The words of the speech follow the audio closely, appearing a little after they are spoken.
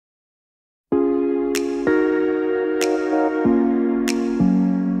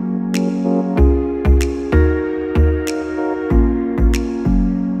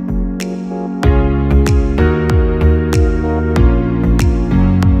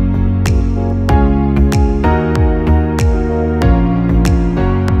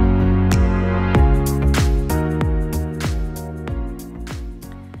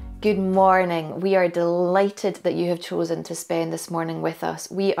Good morning. We are delighted that you have chosen to spend this morning with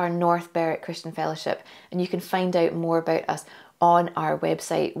us. We are North Berwick Christian Fellowship, and you can find out more about us on our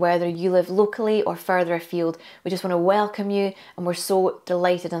website. Whether you live locally or further afield, we just want to welcome you, and we're so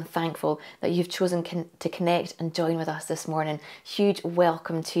delighted and thankful that you've chosen to connect and join with us this morning. Huge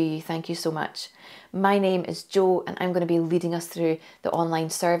welcome to you. Thank you so much. My name is Jo, and I'm going to be leading us through the online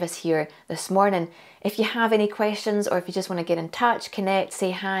service here this morning. If you have any questions, or if you just want to get in touch, connect,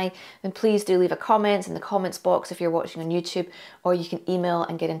 say hi, then please do leave a comment in the comments box if you're watching on YouTube, or you can email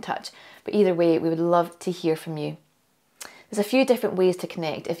and get in touch. But either way, we would love to hear from you. There's a few different ways to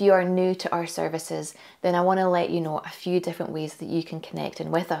connect. If you are new to our services, then I want to let you know a few different ways that you can connect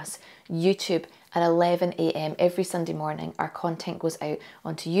in with us. YouTube at 11 a.m. every Sunday morning, our content goes out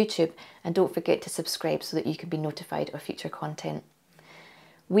onto YouTube, and don't forget to subscribe so that you can be notified of future content.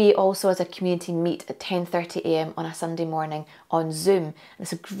 We also as a community meet at 10:30 a.m. on a Sunday morning on Zoom. And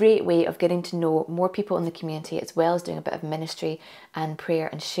it's a great way of getting to know more people in the community, as well as doing a bit of ministry and prayer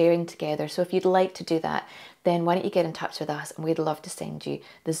and sharing together. So if you'd like to do that, then why don't you get in touch with us, and we'd love to send you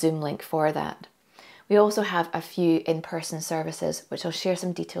the Zoom link for that. We also have a few in-person services, which I'll share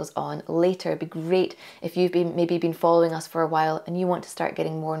some details on later. It'd be great if you've maybe been following us for a while and you want to start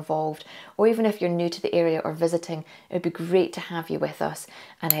getting more involved, or even if you're new to the area or visiting, it would be great to have you with us,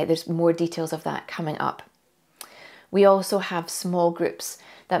 and there's more details of that coming up. We also have small groups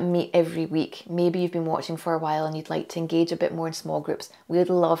that meet every week. Maybe you've been watching for a while and you'd like to engage a bit more in small groups. We would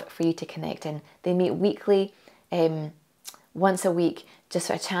love for you to connect in. They meet weekly, once a week, just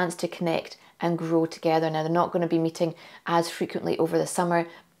for a chance to connect and grow together. Now, they're not going to be meeting as frequently over the summer,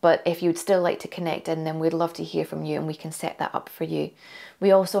 but if you'd still like to connect in, then we'd love to hear from you, and we can set that up for you.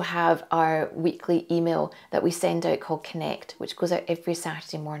 We also have our weekly email that we send out called Connect, which goes out every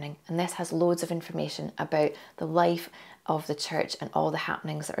Saturday morning, and this has loads of information about the life of the church and all the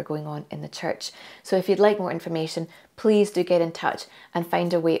happenings that are going on in the church. So if you'd like more information, please do get in touch and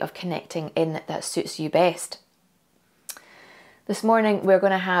find a way of connecting in that suits you best. This morning we're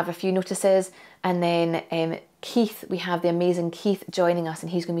going to have a few notices, and then Keith, we have the amazing Keith joining us,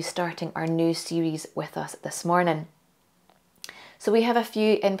 and he's going to be starting our new series with us this morning. So we have a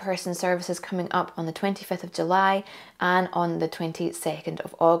few in-person services coming up on the 25th of July and on the 22nd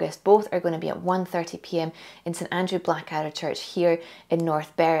of August. Both are going to be at 1:30 p.m. in St Andrew Blackadder Church here in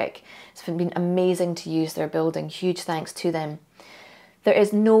North Berwick. It's been amazing to use their building. Huge thanks to them. There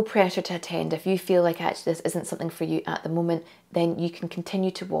is no pressure to attend. If you feel like actually this isn't something for you at the moment, then you can continue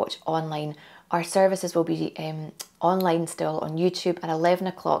to watch online. Our services will be online still on YouTube at 11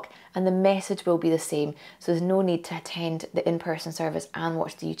 o'clock, and the message will be the same. So there's no need to attend the in-person service and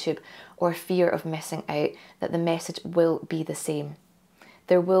watch the YouTube, or fear of missing out, that the message will be the same.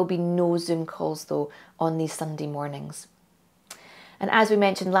 There will be no Zoom calls though on these Sunday mornings. And as we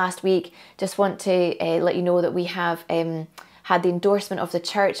mentioned last week, just want to let you know that we have had the endorsement of the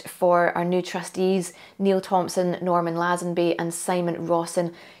church for our new trustees, Neil Thompson, Norman Lazenby and Simon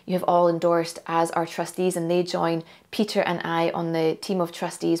Rawson. You have all endorsed as our trustees, and they join Peter and I on the team of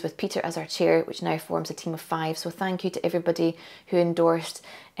trustees, with Peter as our chair, which now forms a team of 5. So thank you to everybody who endorsed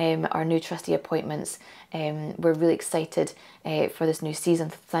our new trustee appointments. We're really excited for this new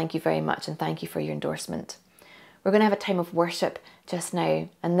season. Thank you very much, and thank you for your endorsement. We're going to have a time of worship just now,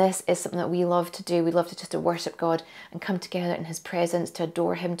 and this is something that we love to do. We love to just to worship God and come together in His presence, to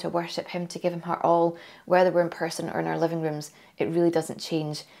adore Him, to worship Him, to give Him our all, whether we're in person or in our living rooms. It really doesn't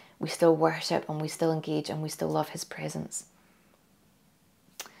change. We still worship, and we still engage, and we still love His presence.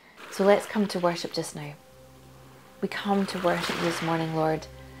 So let's come to worship just now. We come to worship you this morning, Lord.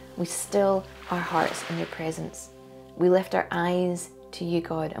 We still our hearts in your presence. We lift our eyes to you,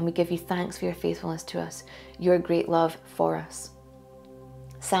 God, and we give you thanks for your faithfulness to us, your great love for us.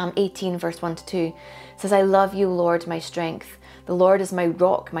 Psalm 18 verse 1 to 2 says, I love you, Lord, my strength. The Lord is my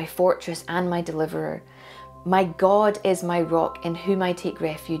rock, my fortress, and my deliverer. My God is my rock, in whom I take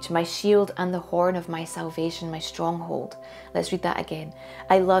refuge, my shield and the horn of my salvation, my stronghold. Let's read that again.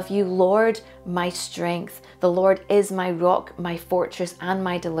 I love you, Lord, my strength. The Lord is my rock, my fortress, and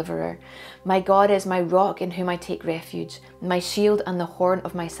my deliverer. My God is my rock, in whom I take refuge, my shield and the horn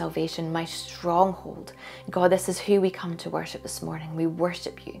of my salvation, my stronghold. God, this is who we come to worship this morning. We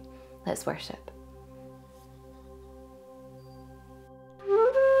worship you. Let's worship.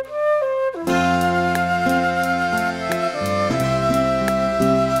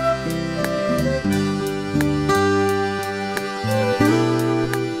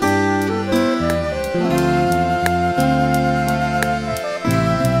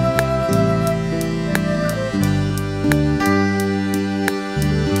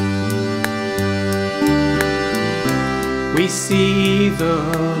 We see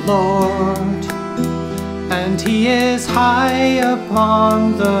the Lord, and He is high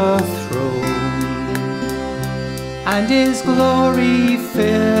upon the throne, and His glory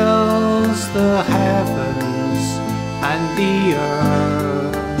fills the heavens and the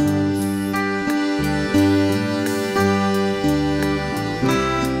earth.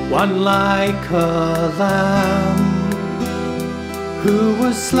 One like a lamb who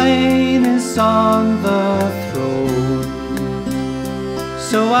was slain is on the throne.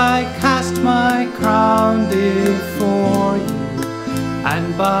 So I cast my crown before you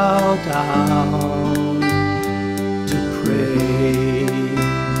and bow down to pray.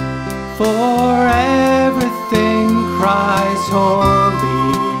 For everything cries holy,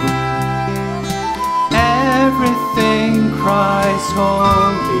 everything cries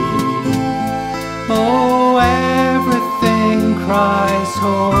holy. Oh, everything cries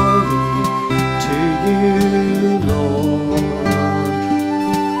holy to you, Lord.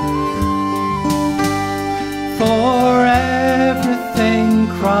 For everything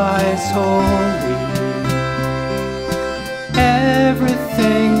cries holy,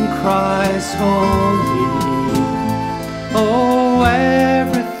 everything cries holy. Oh,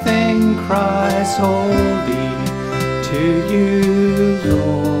 everything cries holy to you, Lord.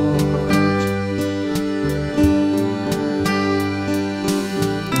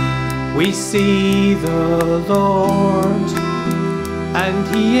 We see the Lord, and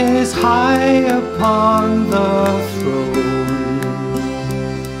He is high upon the throne,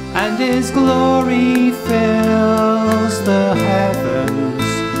 and His glory fills the heavens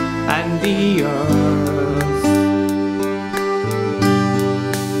and the earth.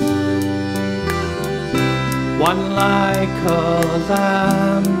 One like a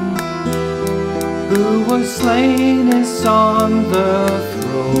lamb who was slain is on the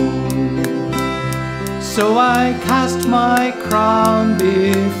throne. So I cast my crown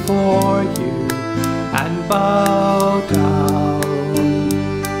before you and bow down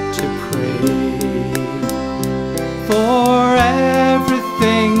to pray. For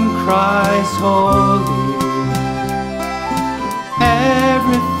everything cries holy,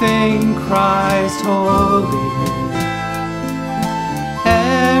 everything cries holy,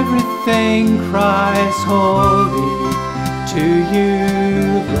 everything cries holy to you,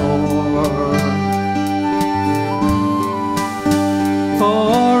 Lord.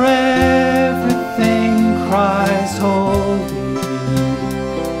 For everything cries holy,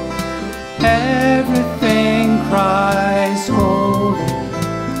 everything cries holy.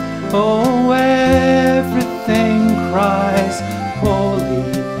 Oh, everything cries holy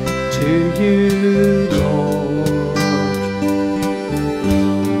to you, Lord.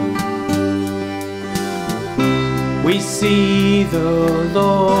 We see the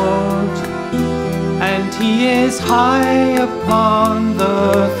Lord, and He is high upon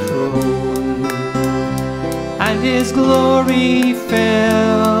the throne, and His glory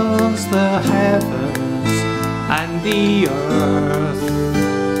fills the heavens and the earth.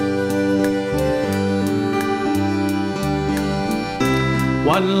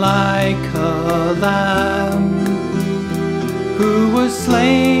 One like a lamb who was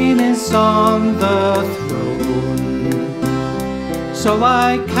slain is on the throne. So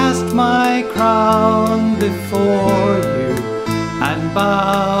I cast my crown before you and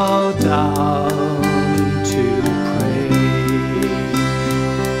bow down to pray.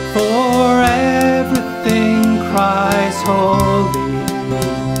 For everything cries holy,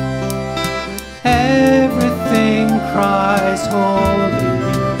 everything cries holy.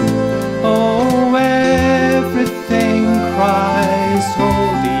 Oh, everything cries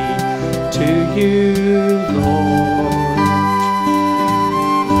holy to you, Lord.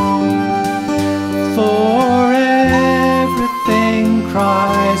 For everything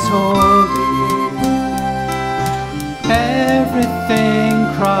cries holy, everything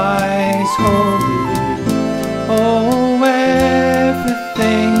cries holy. Oh,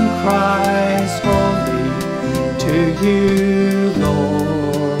 everything cries holy to you, Lord.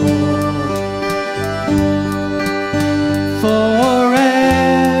 For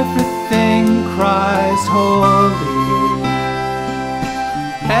everything cries holy,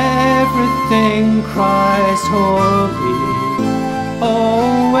 everything cries holy.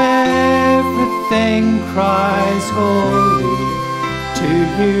 Oh, everything cries holy to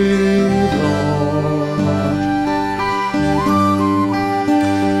you, Lord.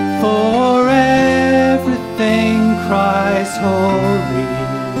 For everything cries holy,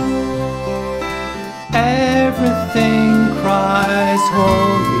 everything cries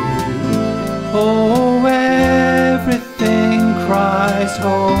holy. Oh, everything cries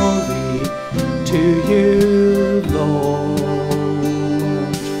holy to you, Lord.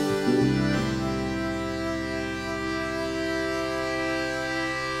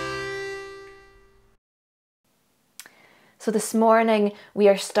 So this morning we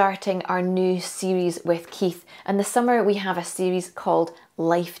are starting our new series with Keith, and this summer we have a series called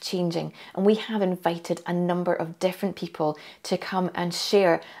Life Changing, and we have invited a number of different people to come and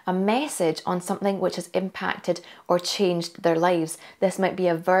share a message on something which has impacted or changed their lives. This might be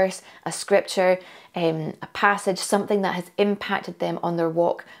a verse, a scripture, a passage, something that has impacted them on their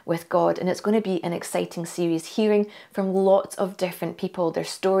walk with God. And it's going to be an exciting series, hearing from lots of different people, their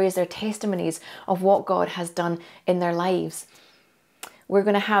stories, their testimonies of what God has done in their lives. We're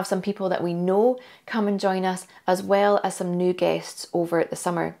going to have some people that we know come and join us, as well as some new guests over the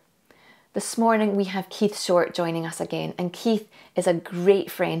summer. This morning we have Keith Short joining us again, and Keith is a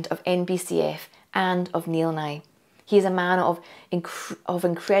great friend of NBCF and of Neil and I. He is a man of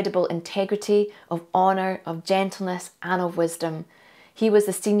incredible integrity, of honour, of gentleness and of wisdom. He was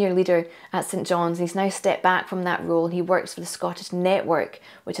the senior leader at St John's. He's now stepped back from that role and he works for the Scottish Network,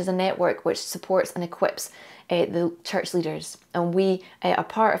 which is a network which supports and equips the church leaders. And we are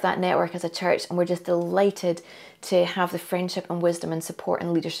part of that network as a church, and we're just delighted to have the friendship and wisdom and support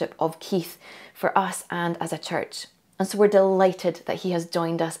and leadership of Keith for us and as a church. And so we're delighted that he has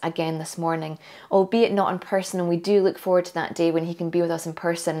joined us again this morning, albeit not in person, and we do look forward to that day when he can be with us in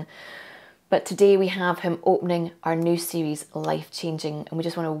person. But today we have him opening our new series, Life Changing, and we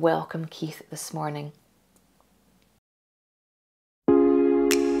just want to welcome Keith this morning.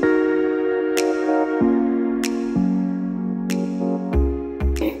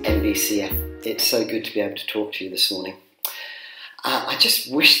 NBCF, it's so good to be able to talk to you this morning. I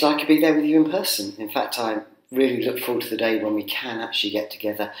just wish that I could be there with you in person. In fact, I really look forward to the day when we can actually get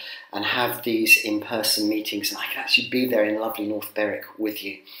together and have these in-person meetings, and I can actually be there in lovely North Berwick with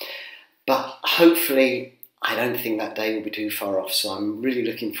you. But hopefully, I don't think that day will be too far off, so I'm really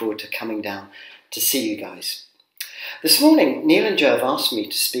looking forward to coming down to see you guys. This morning, Neil and Joe have asked me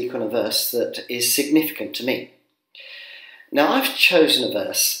to speak on a verse that is significant to me. Now, I've chosen a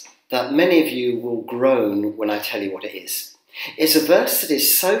verse that many of you will groan when I tell you what it is. It's a verse that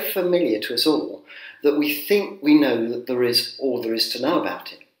is so familiar to us all that we think we know that there is all there is to know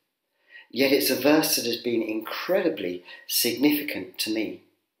about it. Yet it's a verse that has been incredibly significant to me.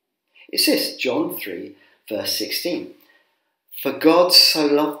 It's this, John 3, verse 16. For God so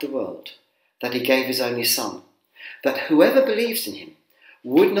loved the world that he gave his only Son, that whoever believes in him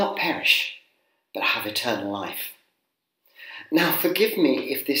would not perish, but have eternal life. Now, forgive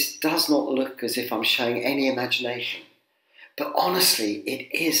me if this does not look as if I'm showing any imagination, but honestly,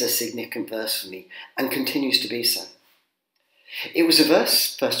 it is a significant verse for me and continues to be so. It was a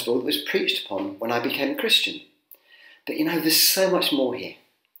verse, first of all, that was preached upon when I became a Christian. But you know, there's so much more here.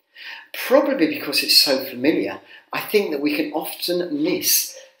 Probably because it's so familiar, I think that we can often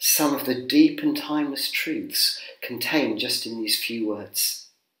miss some of the deep and timeless truths contained just in these few words.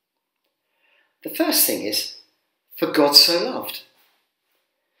 The first thing is, for God so loved.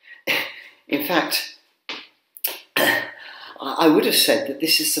 In fact, I would have said that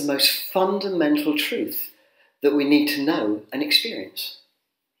this is the most fundamental truth that we need to know and experience.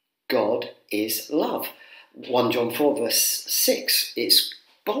 God is love. 1 John 4 verse 6, it's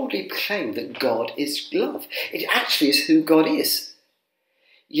boldly proclaimed that God is love. It actually is who God is.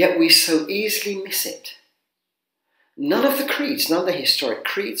 Yet we so easily miss it. None of the creeds, none of the historic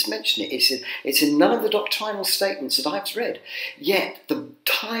creeds mention it. It's in none of the doctrinal statements that I've read. Yet,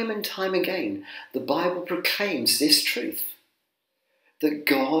 time and time again, the Bible proclaims this truth, that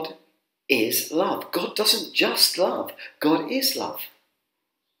God is love. God doesn't just love, God is love.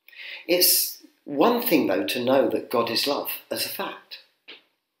 It's one thing, though, to know that God is love as a fact,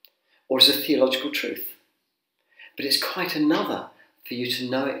 or as a theological truth. But it's quite another for you to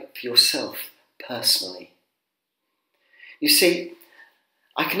know it for yourself personally. You see,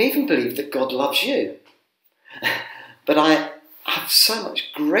 I can even believe that God loves you, but I have so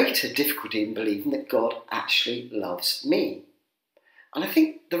much greater difficulty in believing that God actually loves me. And I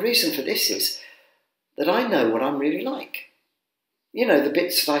think the reason for this is that I know what I'm really like. You know, the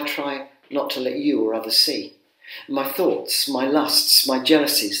bits that I try not to let you or others see. My thoughts, my lusts, my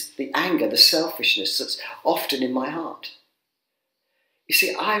jealousies, the anger, the selfishness that's often in my heart. You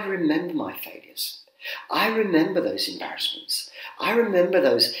see, I remember my failures. I remember those embarrassments. I remember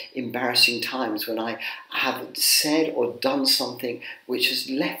those embarrassing times when I have said or done something which has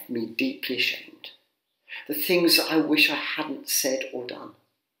left me deeply ashamed. The things that I wish I hadn't said or done.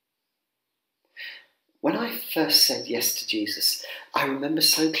 When I first said yes to Jesus, I remember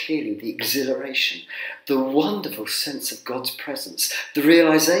so clearly the exhilaration, the wonderful sense of God's presence, the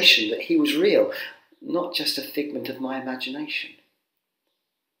realization that he was real, not just a figment of my imagination.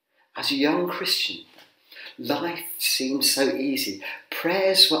 As a young Christian, life seemed so easy.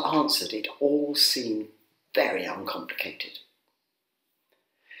 Prayers were answered. It all seemed very uncomplicated.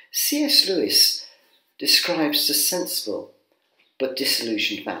 C.S. Lewis describes the sensible but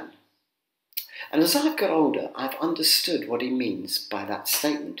disillusioned man. And as I've got older, I've understood what he means by that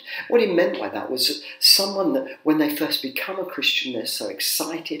statement. What he meant by that was someone that when they first become a Christian, they're so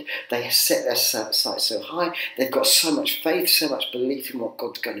excited, they set their sights so high, they've got so much faith, so much belief in what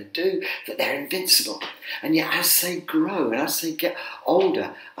God's going to do, that they're invincible. And yet as they grow and as they get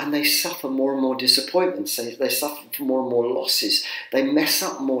older and they suffer more and more disappointments, they suffer from more and more losses, they mess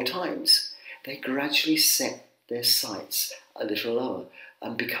up more times, they gradually set their sights a little lower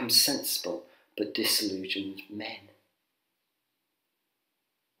and become sensible but disillusioned men.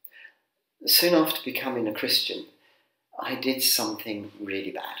 Soon after becoming a Christian, I did something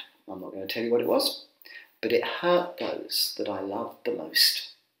really bad. I'm not going to tell you what it was, but it hurt those that I loved the most.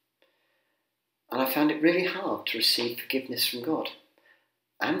 And I found it really hard to receive forgiveness from God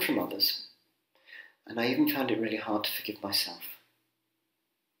and from others. And I even found it really hard to forgive myself.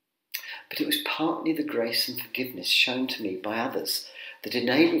 But it was partly the grace and forgiveness shown to me by others that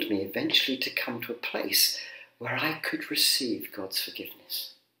enabled me eventually to come to a place where I could receive God's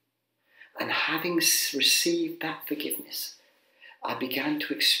forgiveness. And having received that forgiveness, I began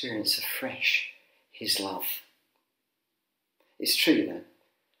to experience afresh His love. It's true, you know,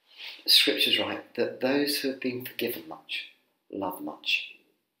 the Scripture's right, that those who have been forgiven much, love much.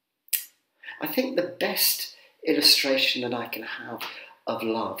 I think the best illustration that I can have of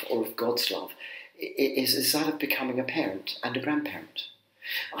love, or of God's love, is that of becoming a parent and a grandparent.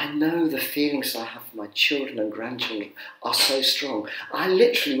 I know the feelings I have for my children and grandchildren are so strong. I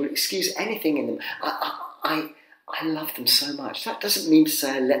literally will excuse anything in them. I love them so much. That doesn't mean to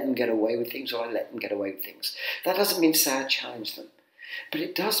say I let them get away with things or I let them get away with things. That doesn't mean to say I challenge them. But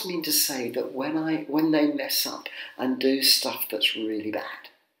it does mean to say that when they mess up and do stuff that's really bad,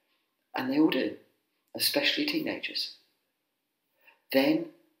 and they all do, especially teenagers, then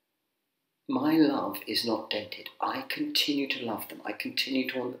my love is not dented. I continue to love them. I continue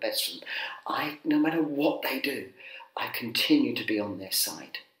to want the best for them. No matter what they do, I continue to be on their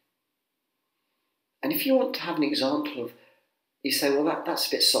side. And if you want to have an example of, you say, well, that's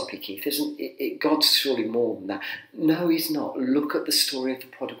a bit soppy, Keith, isn't it? God's surely more than that. No, He's not. Look at the story of the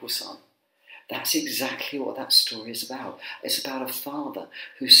prodigal son. That's exactly what that story is about. It's about a father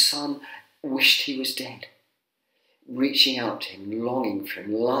whose son wished he was dead, reaching out to him, longing for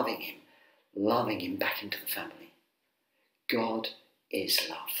him, loving him back into the family. God is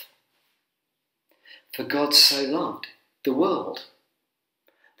love. For God so loved the world.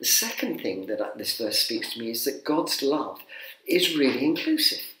 The second thing that this verse speaks to me is that God's love is really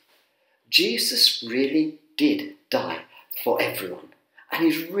inclusive. Jesus really did die for everyone, and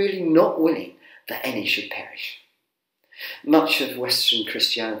He's really not willing that any should perish. Much of Western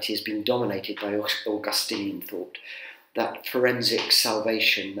Christianity has been dominated by Augustinian thought, that forensic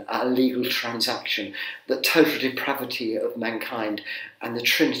salvation, a legal transaction, the total depravity of mankind, and the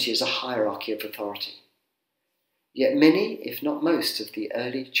Trinity as a hierarchy of authority. Yet many, if not most, of the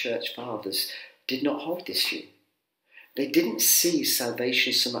early church fathers did not hold this view. They didn't see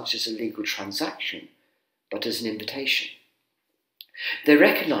salvation so much as a legal transaction, but as an invitation. They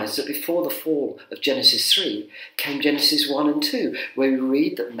recognised that before the fall of Genesis 3 came Genesis 1 and 2, where we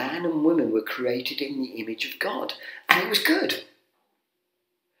read that man and woman were created in the image of God, and it was good.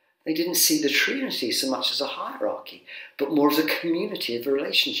 They didn't see the Trinity so much as a hierarchy, but more as a community of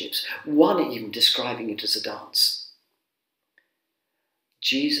relationships, one even describing it as a dance.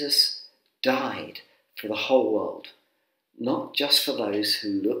 Jesus died for the whole world, not just for those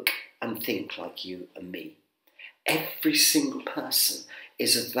who look and think like you and me. Every single person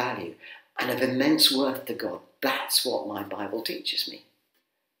is of value and of immense worth to God. That's what my Bible teaches me.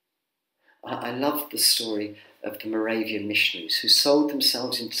 I love the story of the Moravian missionaries who sold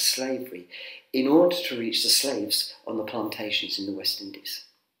themselves into slavery in order to reach the slaves on the plantations in the West Indies.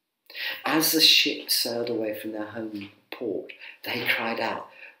 As the ship sailed away from their home port, they cried out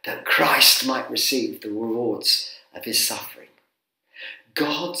that Christ might receive the rewards of His suffering.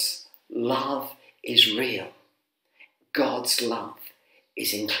 God's love is real. God's love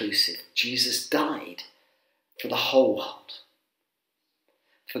is inclusive. Jesus died for the whole world.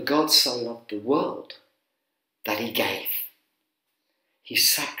 For God so loved the world that He gave. He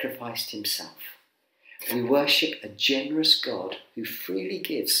sacrificed Himself. We worship a generous God who freely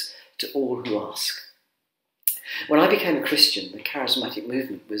gives to all who ask. When I became a Christian, the charismatic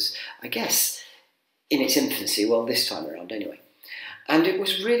movement was, I guess, in its infancy, well, this time around anyway. And it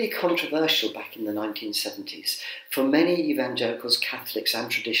was really controversial back in the 1970s for many evangelicals, Catholics and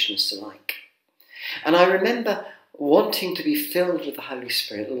traditionalists alike. And I remember wanting to be filled with the Holy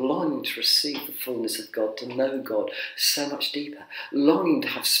Spirit, longing to receive the fullness of God, to know God so much deeper, longing to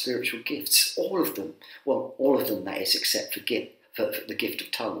have spiritual gifts, all of them, that is, except for the gift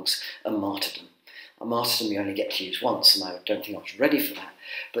of tongues and martyrdom. A martyrdom you only get to use once, and I don't think I was ready for that.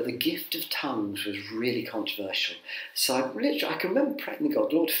 But the gift of tongues was really controversial. So I can remember praying to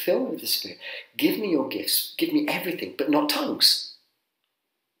God, Lord, fill me with the Spirit. Give me your gifts. Give me everything, but not tongues.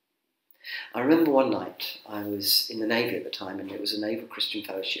 I remember one night, I was in the Navy at the time, and it was a Naval Christian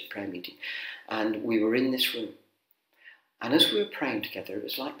Fellowship prayer meeting, and we were in this room. And as we were praying together, it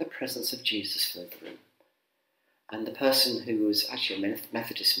was like the presence of Jesus filled the room. And the person who was actually a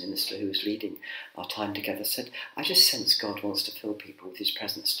Methodist minister who was leading our time together said, I just sense God wants to fill people with his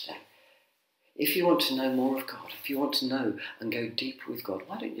presence today. If you want to know more of God, if you want to know and go deeper with God,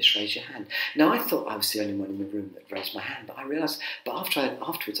 why don't you just raise your hand? Now, I thought I was the only one in the room that raised my hand, but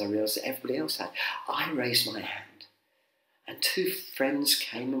afterwards I realised that everybody else had. I raised my hand, and two friends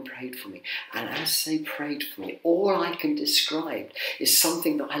came and prayed for me. And as they prayed for me, all I can describe is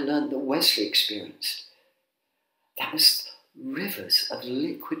something that I learned that Wesley experienced. That was rivers of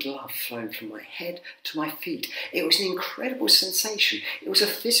liquid love flowing from my head to my feet. It was an incredible sensation. It was a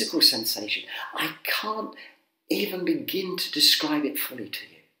physical sensation. I can't even begin to describe it fully to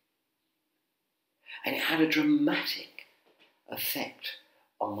you. And it had a dramatic effect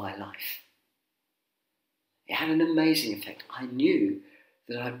on my life. It had an amazing effect. I knew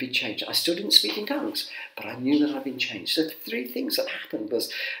that I'd been changed. I still didn't speak in tongues, but I knew that I'd been changed. So the three things that happened was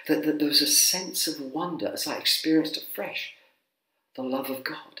that there was a sense of wonder as I experienced afresh the love of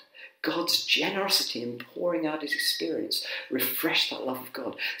God. God's generosity in pouring out his experience refreshed that love of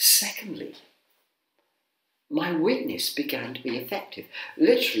God. Secondly, my witness began to be effective.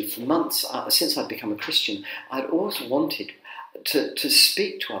 Literally for months, since I'd become a Christian, I'd always wanted to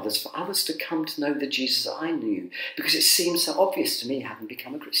speak to others, for others to come to know the Jesus I knew, because it seemed so obvious to me having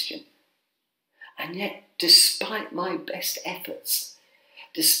become a Christian. And yet, despite my best efforts,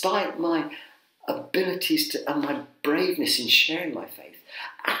 despite my abilities and my braveness in sharing my faith,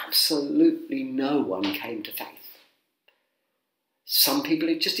 absolutely no one came to faith. Some people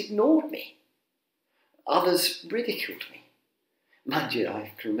had just ignored me. Others ridiculed me. Mind you,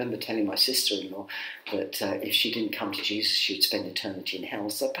 I can remember telling my sister-in-law that if she didn't come to Jesus, she would spend eternity in hell.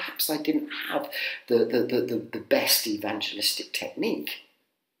 So perhaps I didn't have the best evangelistic technique.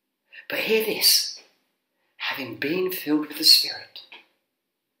 But hear this. Having been filled with the Spirit,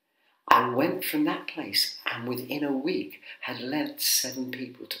 I went from that place and within a week had led 7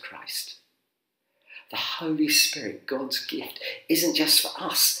 people to Christ. The Holy Spirit, God's gift, isn't just for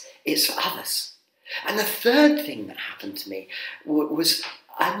us, it's for others. And the third thing that happened to me was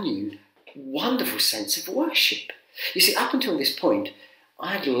a new, wonderful sense of worship. You see, up until this point,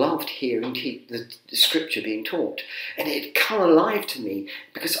 I'd loved hearing the scripture being taught. And it had come alive to me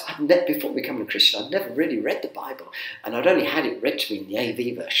because before becoming a Christian, I'd never really read the Bible. And I'd only had it read to me in the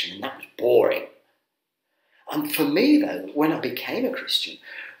AV version, and that was boring. And for me, though, when I became a Christian,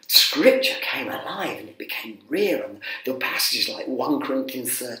 scripture came alive and it became real. And there were passages like 1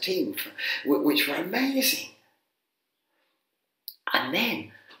 Corinthians 13, which were amazing. And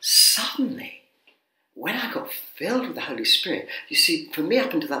then, suddenly, when I got filled with the Holy Spirit, you see, for me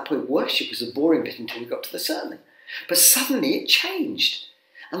up until that point, worship was the boring bit until we got to the sermon. But suddenly it changed.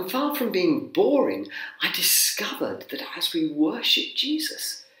 And far from being boring, I discovered that as we worshipped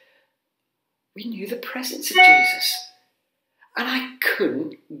Jesus, we knew the presence of Jesus. And I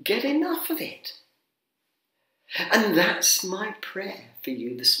couldn't get enough of it. And that's my prayer for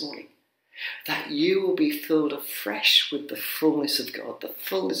you this morning. That you will be filled afresh with the fullness of God, the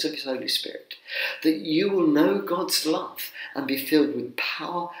fullness of his Holy Spirit. That you will know God's love and be filled with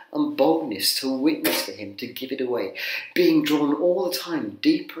power and boldness to witness for him, to give it away. Being drawn all the time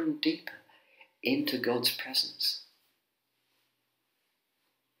deeper and deeper into God's presence.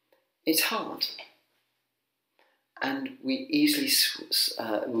 It's hard. And we easily slip,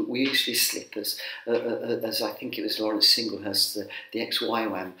 as I think it was Lawrence Singlehurst, the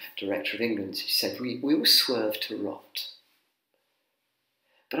ex-YWAM director of England, who said, we will swerve to rot.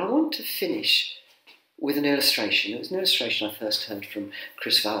 But I want to finish with an illustration. It was an illustration I first heard from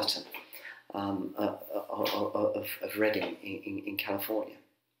Chris Vallotton of Redding in California.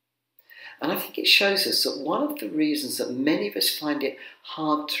 And I think it shows us that one of the reasons that many of us find it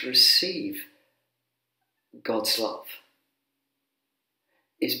hard to receive God's love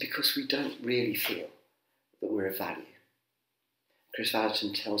is because we don't really feel that we're of value. Chris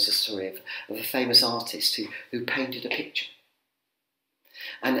Vallotton tells the story of a famous artist who painted a picture.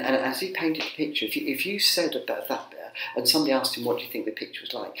 And as he painted the picture, if you said about that, and somebody asked him, what do you think the picture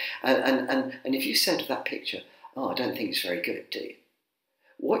was like? And if you said of that picture, oh, I don't think it's very good, do you?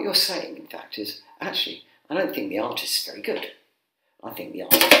 What you're saying, in fact, is, actually, I don't think the artist is very good. I think the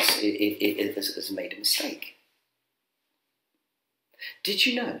artist has made a mistake. Did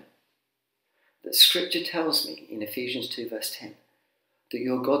you know that Scripture tells me in Ephesians 2 verse 10 that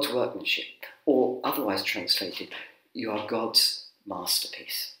you're God's workmanship, or otherwise translated, you are God's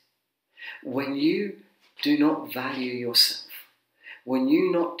masterpiece? When you do not value yourself, when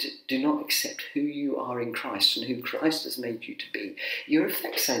you do not accept who you are in Christ and who Christ has made you to be, you're in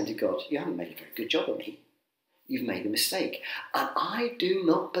effect saying to God, you haven't made a very good job of me. You've made a mistake. And I do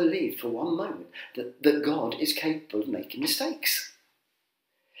not believe for one moment that God is capable of making mistakes.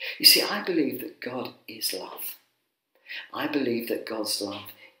 You see, I believe that God is love. I believe that God's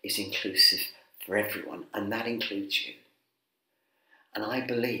love is inclusive for everyone, and that includes you. And I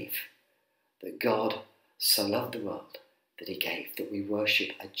believe that God so loved the world that he gave, that we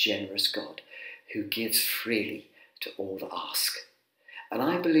worship a generous God who gives freely to all that ask. And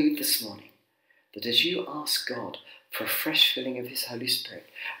I believe this morning that as you ask God for a fresh filling of his Holy Spirit,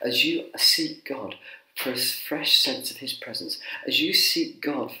 as you seek God for a fresh sense of his presence, as you seek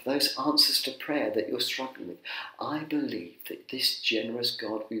God for those answers to prayer that you're struggling with, I believe that this generous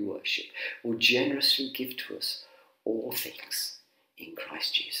God we worship will generously give to us all things in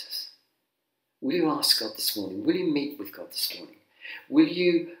Christ Jesus. Will you ask God this morning? Will you meet with God this morning? Will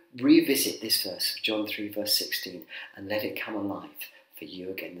you revisit this verse of John 3 verse 16 and let it come alive for you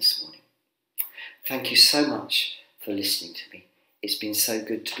again this morning? Thank you so much for listening to me. It's been so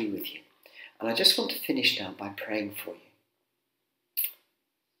good to be with you. And I just want to finish now by praying for you.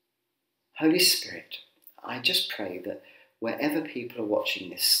 Holy Spirit, I just pray that wherever people are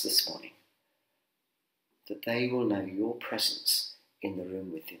watching this morning, that they will know your presence in the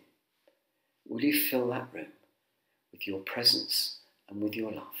room with them. Will you fill that room with your presence and with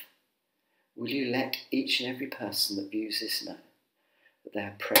your love? Will you let each and every person that views this know that they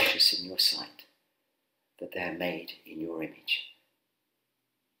are precious in your sight, that they are made in your image?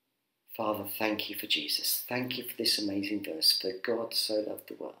 Father, thank you for Jesus. Thank you for this amazing verse. For God so loved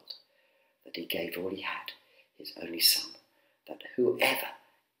the world that he gave all he had, his only Son, that whoever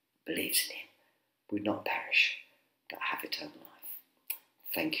believes in him would not perish, but have eternal life.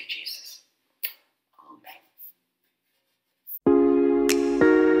 Thank you, Jesus.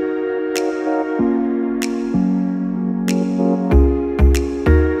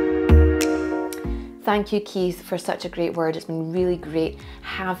 Thank you, Keith, for such a great word. It's been really great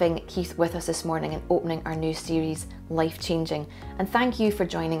having Keith with us this morning and opening our new series, Life Changing. And thank you for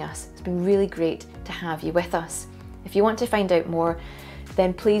joining us. It's been really great to have you with us. If you want to find out more,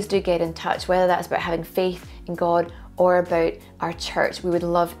 then please do get in touch, whether that's about having faith in God or about our church. We would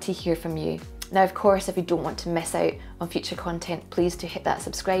love to hear from you. Now, of course, if you don't want to miss out on future content, please do hit that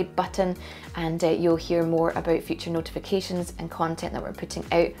subscribe button and you'll hear more about future notifications and content that we're putting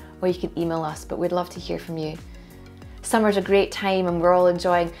out, or you can email us, but we'd love to hear from you. Summer's a great time and we're all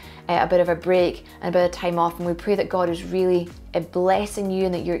enjoying a bit of a break and a bit of time off, and we pray that God is really blessing you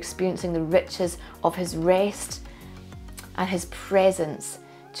and that you're experiencing the riches of his rest and his presence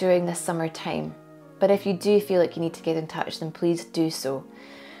during this summertime. But if you do feel like you need to get in touch, then please do so.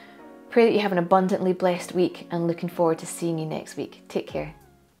 Pray that you have an abundantly blessed week and looking forward to seeing you next week. Take care.